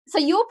So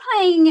you're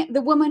playing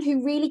the woman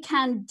who really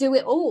can do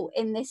it all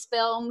in this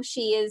film.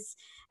 She is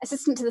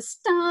assistant to the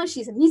star,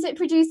 she's a music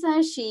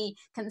producer, she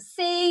can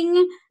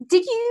sing.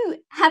 Did you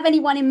have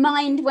anyone in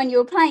mind when you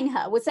were playing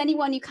her? Was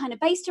anyone you kind of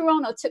based her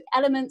on or took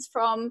elements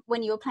from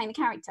when you were playing the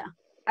character?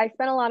 I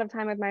spent a lot of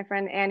time with my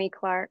friend Annie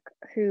Clark,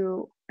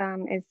 who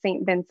is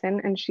St.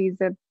 Vincent, and she's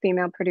a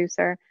female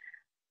producer.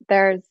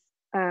 I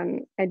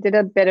did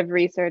a bit of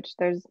research.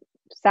 There's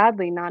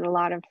sadly not a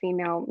lot of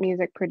female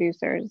music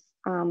producers,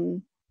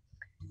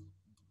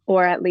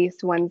 or at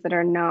least ones that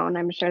are known.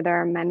 I'm sure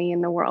there are many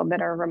in the world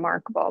that are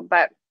remarkable,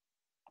 but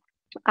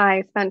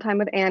I spent time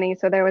with Annie,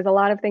 so there was a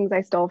lot of things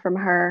I stole from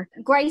her.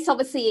 Grace,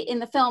 obviously, in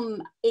the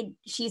film,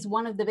 she's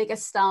one of the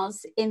biggest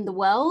stars in the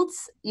world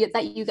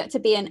that you get to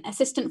be an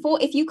assistant for.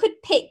 If you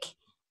could pick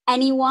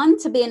anyone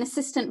to be an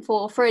assistant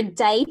for a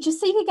day,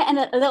 just so you could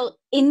get a little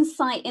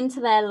insight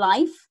into their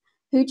life,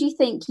 who do you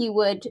think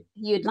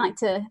you'd like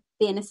to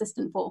be an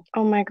assistant for?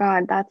 Oh my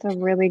God, that's a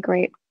really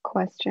great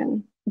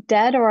question.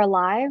 Dead or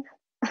alive?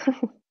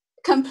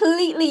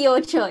 Completely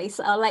your choice.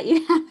 I'll let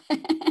you have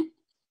it.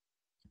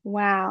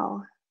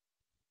 Wow.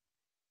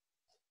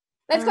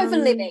 Let's go for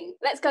living.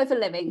 Let's go for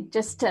living,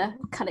 just to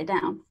cut it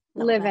down.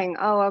 Living.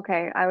 Oh,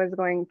 okay. I was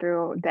going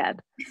through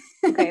dead.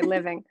 Okay,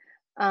 living.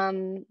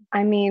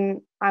 I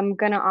mean, I'm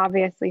gonna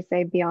obviously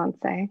say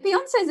Beyonce.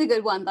 Beyonce's a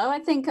good one, though. I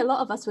think a lot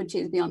of us would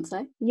choose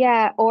Beyonce.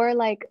 Yeah, or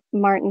like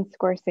Martin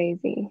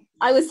Scorsese.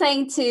 I was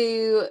saying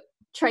to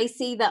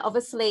Tracy that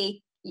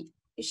obviously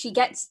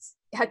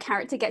her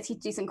character gets you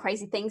to do some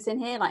crazy things in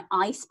here, like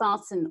ice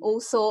baths and all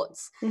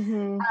sorts.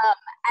 Mm-hmm.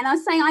 And I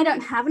was saying I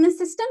don't have an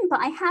assistant, but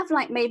I have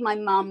like made my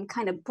mum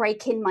kind of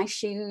break in my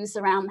shoes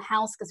around the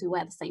house because we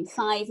wear the same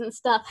size and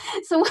stuff.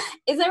 So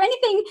is there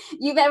anything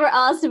you've ever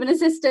asked of an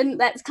assistant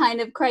that's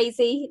kind of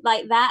crazy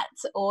like that?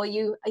 Or are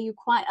you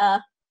quite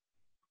a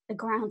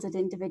grounded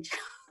individual?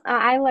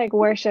 I like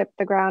worship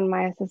the ground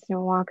my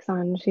assistant walks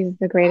on. She's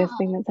the greatest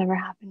thing that's ever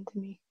happened to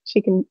me.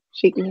 She can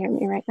hear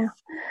me right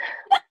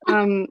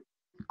now.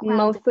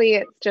 Mostly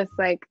it's just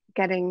like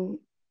getting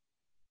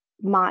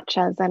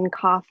matchas and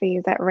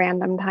coffees at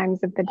random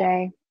times of the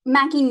day.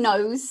 Maggie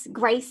knows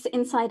Grace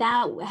inside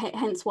out,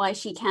 hence why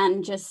she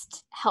can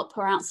just help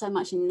her out so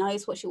much and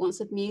knows what she wants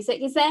with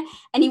music. Is there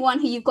anyone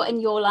who you've got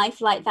in your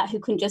life like that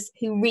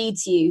who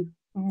reads you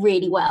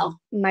really well?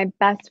 My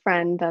best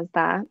friend does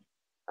that.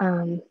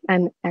 And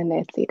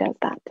Itzy does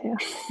that too.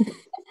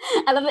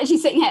 I love that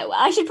she's sitting here.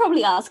 I should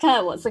probably ask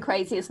her what's the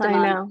craziest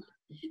demand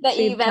that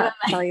you've ever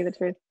made. Tell you the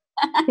truth.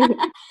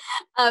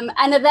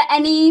 And are there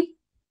any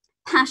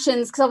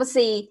passions, because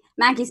obviously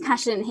Maggie's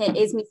passion here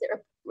is music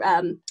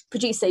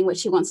producing, which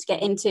she wants to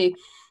get into.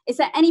 Is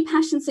there any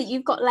passions that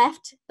you've got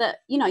left that,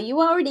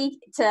 you already,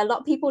 to a lot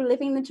of people,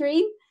 living the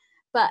dream,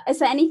 but is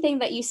there anything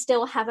that you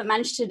still haven't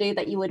managed to do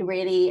that you would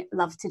really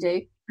love to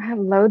do? I have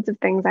loads of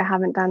things I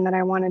haven't done that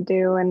I want to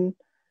do, and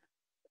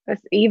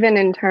even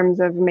in terms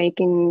of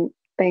making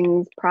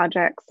things,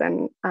 projects,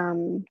 and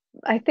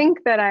I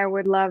think that I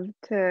would love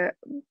to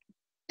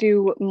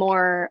do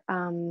more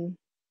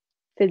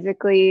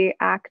physically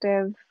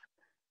active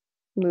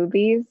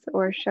movies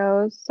or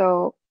shows,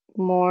 so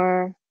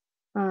more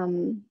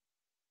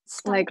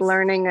like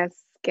learning a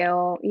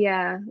skill.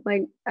 Yeah,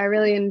 like I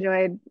really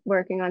enjoyed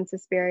working on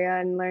Suspiria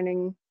and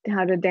learning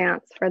how to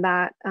dance for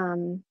that,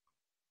 and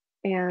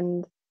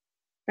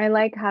I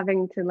like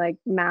having to like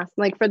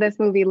for this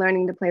movie,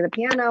 learning to play the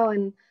piano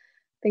and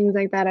things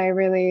like that. I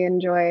really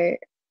enjoy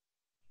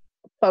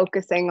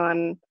focusing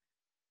on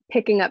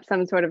picking up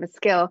some sort of a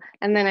skill,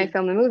 and then I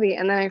film the movie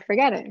and then I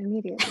forget it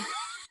immediately.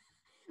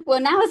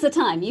 Well, now is the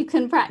time. You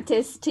can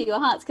practice to your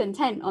heart's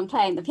content on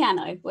playing the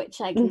piano,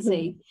 which I can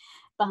see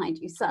behind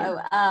you. So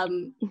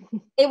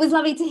it was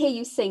lovely to hear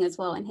you sing as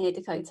well in here,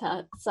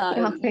 Dakota. So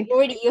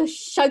you're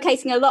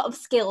showcasing a lot of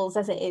skills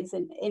as it is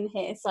in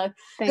here. So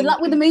good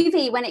luck with the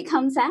movie when it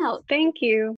comes out. Thank you.